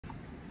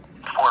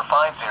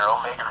450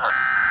 megahertz.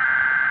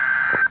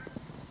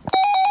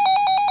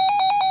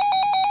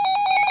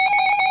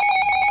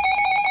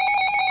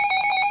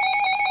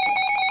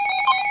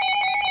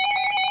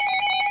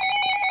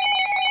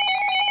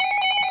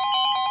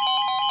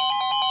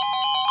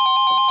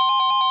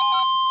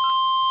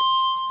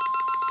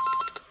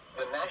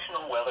 The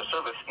National Weather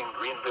Service in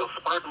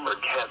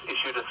Greenville-Spartanburg has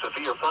issued a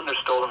severe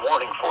thunderstorm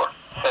warning for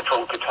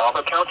central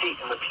Catawba County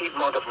in the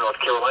Piedmont of North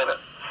Carolina,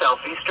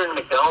 southeastern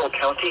McDowell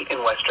County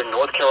in western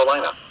North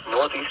Carolina,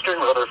 northeastern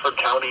Rutherford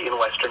County in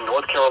western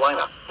North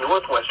Carolina,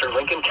 northwestern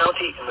Lincoln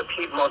County in the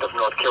Piedmont of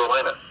North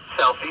Carolina,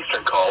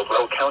 southeastern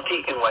Caldwell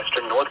County in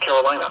western North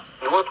Carolina,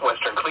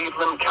 northwestern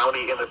Cleveland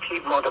County in the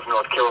Piedmont of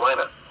North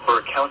Carolina,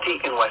 Burke County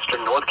in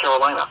western North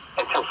Carolina,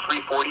 until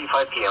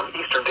 3:45 p.m.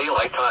 Eastern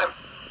Daylight Time.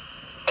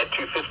 At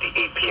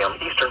 2:58 p.m.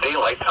 Eastern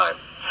Daylight Time,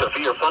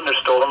 severe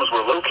thunderstorms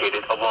were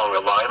located along a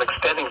line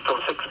extending from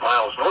 6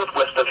 miles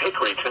northwest of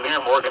Hickory to near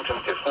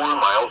Morganton to 4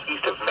 miles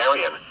east of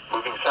Marion,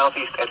 moving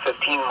southeast at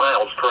 15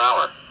 miles per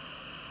hour.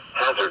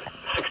 Hazard,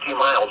 60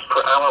 miles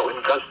per hour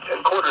in gusts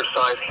and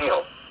quarter-size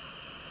hail.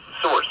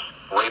 Source,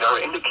 radar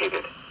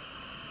indicated.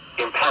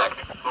 Impact,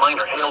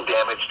 minor hail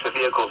damage to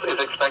vehicles is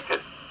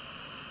expected.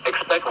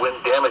 Expect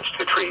wind damage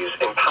to trees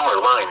and power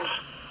lines.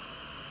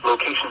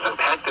 Locations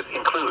impacted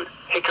include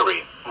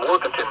Hickory,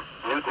 Morganton,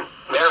 Newton,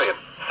 Marion,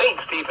 St.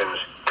 Stephen's,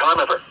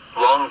 Conover,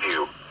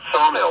 Longview,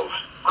 Sawmills,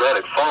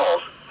 Granite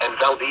Falls, and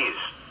Valdez.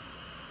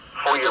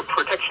 For your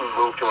protection,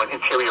 move to an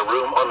interior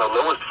room on the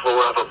lowest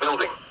floor of a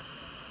building.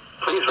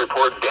 Please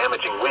report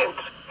damaging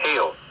winds,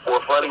 hail, or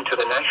flooding to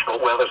the National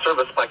Weather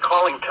Service by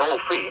calling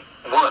toll-free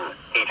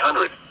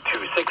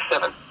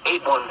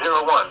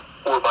 1-800-267-8101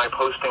 or by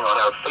posting on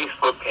our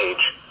Facebook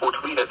page or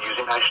tweet it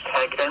using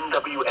hashtag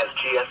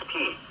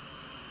NWSGSP.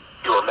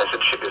 Your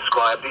message should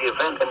describe the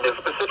event and the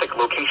specific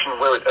location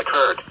where it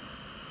occurred.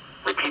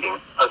 Repeating,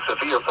 a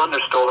severe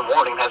thunderstorm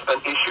warning has been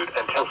issued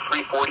until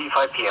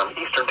 3:45 p.m.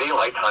 Eastern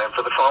Daylight Time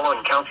for the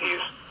following counties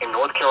in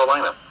North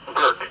Carolina: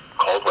 Burke,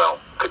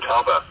 Caldwell,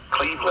 Catawba,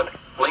 Cleveland,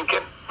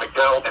 Lincoln,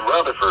 McDowell, and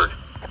Rutherford.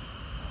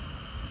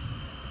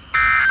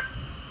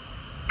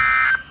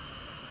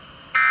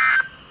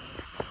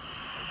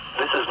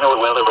 This is No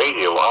Weather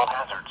Radio. All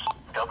hazards.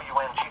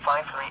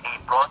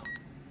 WNG538 brought...